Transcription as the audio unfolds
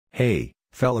Hey,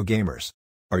 fellow gamers!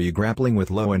 Are you grappling with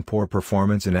low and poor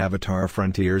performance in Avatar: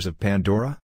 Frontiers of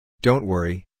Pandora? Don't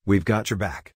worry, we've got your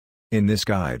back. In this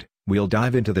guide, we'll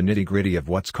dive into the nitty-gritty of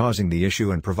what's causing the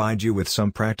issue and provide you with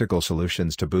some practical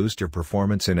solutions to boost your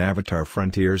performance in Avatar: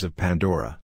 Frontiers of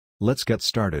Pandora. Let's get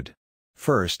started.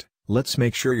 First, let's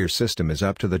make sure your system is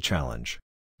up to the challenge.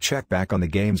 Check back on the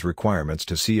game's requirements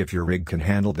to see if your rig can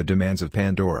handle the demands of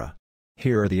Pandora.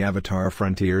 Here are the Avatar: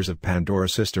 Frontiers of Pandora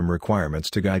system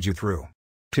requirements to guide you through.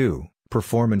 2.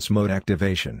 Performance Mode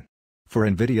Activation. For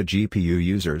NVIDIA GPU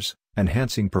users,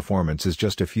 enhancing performance is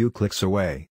just a few clicks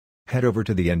away. Head over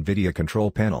to the NVIDIA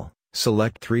control panel,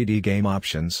 select 3D Game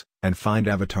Options, and find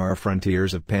Avatar: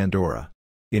 Frontiers of Pandora.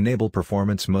 Enable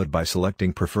Performance Mode by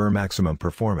selecting Prefer Maximum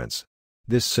Performance.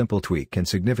 This simple tweak can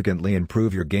significantly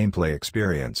improve your gameplay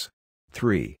experience.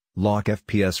 3. Lock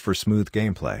FPS for smooth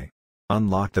gameplay.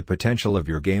 Unlock the potential of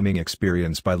your gaming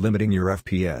experience by limiting your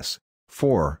FPS.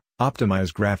 4.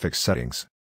 Optimize graphics settings.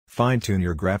 Fine-tune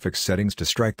your graphics settings to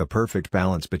strike the perfect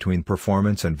balance between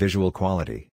performance and visual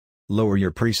quality. Lower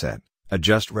your preset,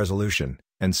 adjust resolution,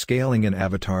 and scaling in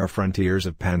Avatar: Frontiers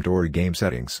of Pandora game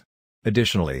settings.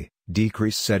 Additionally,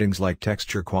 decrease settings like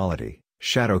texture quality,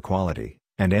 shadow quality,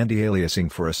 and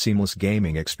anti-aliasing for a seamless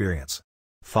gaming experience.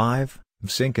 5.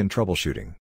 Sync and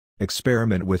Troubleshooting.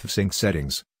 Experiment with sync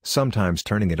settings, sometimes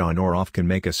turning it on or off can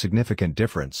make a significant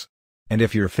difference. And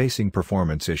if you're facing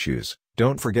performance issues,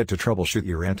 don't forget to troubleshoot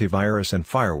your antivirus and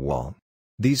firewall.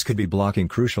 These could be blocking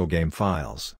crucial game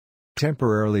files.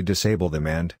 Temporarily disable them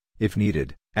and, if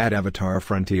needed, add Avatar: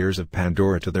 Frontiers of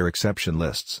Pandora to their exception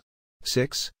lists.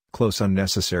 6. Close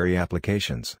unnecessary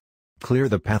applications. Clear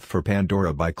the path for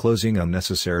Pandora by closing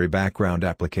unnecessary background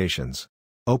applications.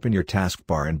 Open your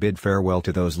taskbar and bid farewell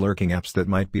to those lurking apps that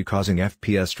might be causing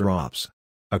FPS drops.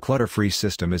 A clutter-free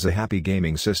system is a happy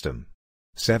gaming system.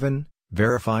 7.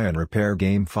 Verify and repair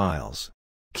game files.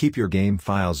 Keep your game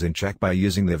files in check by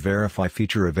using the Verify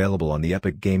feature available on the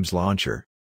Epic Games launcher.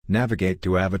 Navigate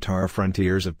to Avatar: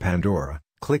 Frontiers of Pandora,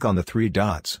 click on the 3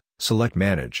 dots, select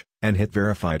Manage, and hit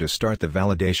Verify to start the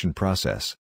validation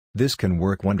process. This can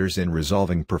work wonders in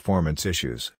resolving performance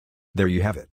issues. There you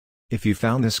have it. If you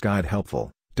found this guide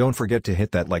helpful, don't forget to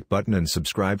hit that like button and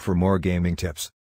subscribe for more gaming tips.